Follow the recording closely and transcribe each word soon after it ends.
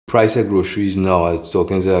price of groceries now. I was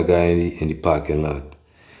talking to a guy in the parking lot.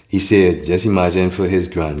 He said, just imagine for his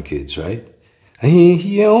grandkids, right? And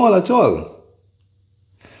he ain't all at all.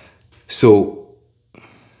 So,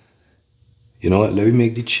 you know what? Let me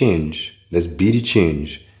make the change. Let's be the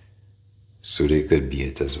change so they could be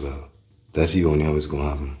it as well. That's the only way it's going to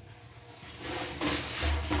happen.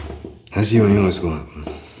 That's the only way it's going to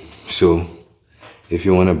happen. So, if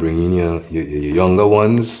you want to bring in your younger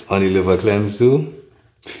ones on the liver cleanse too,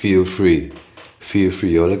 feel free. Feel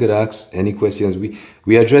free. Y'all could ask any questions.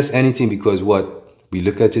 We address anything because what? We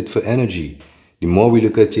look at it for energy. The more we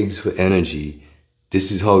look at things for energy,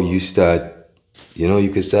 this is how you start, you know, you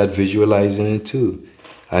can start visualizing it too.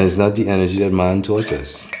 And it's not the energy that man taught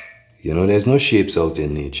us. You know, there's no shapes out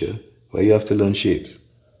in nature. Why you have to learn shapes?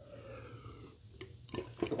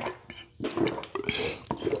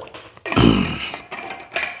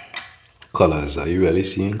 Colors. Are you really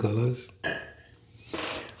seeing colors?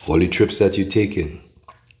 All the trips that you're taking,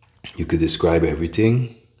 you could describe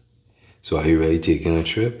everything. So are you really taking a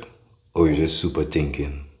trip? Or you're just super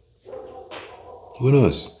thinking? Who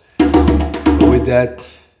knows? But with that,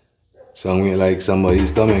 somewhere like somebody's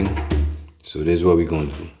coming. So this is what we're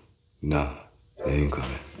going to do. Nah, they ain't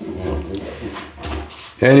coming.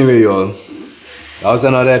 Anyway, y'all, that was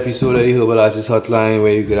another episode of the Herbal Artist Hotline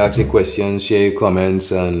where you could ask your questions, share your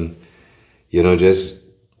comments, and, you know, just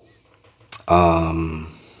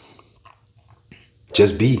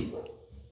be.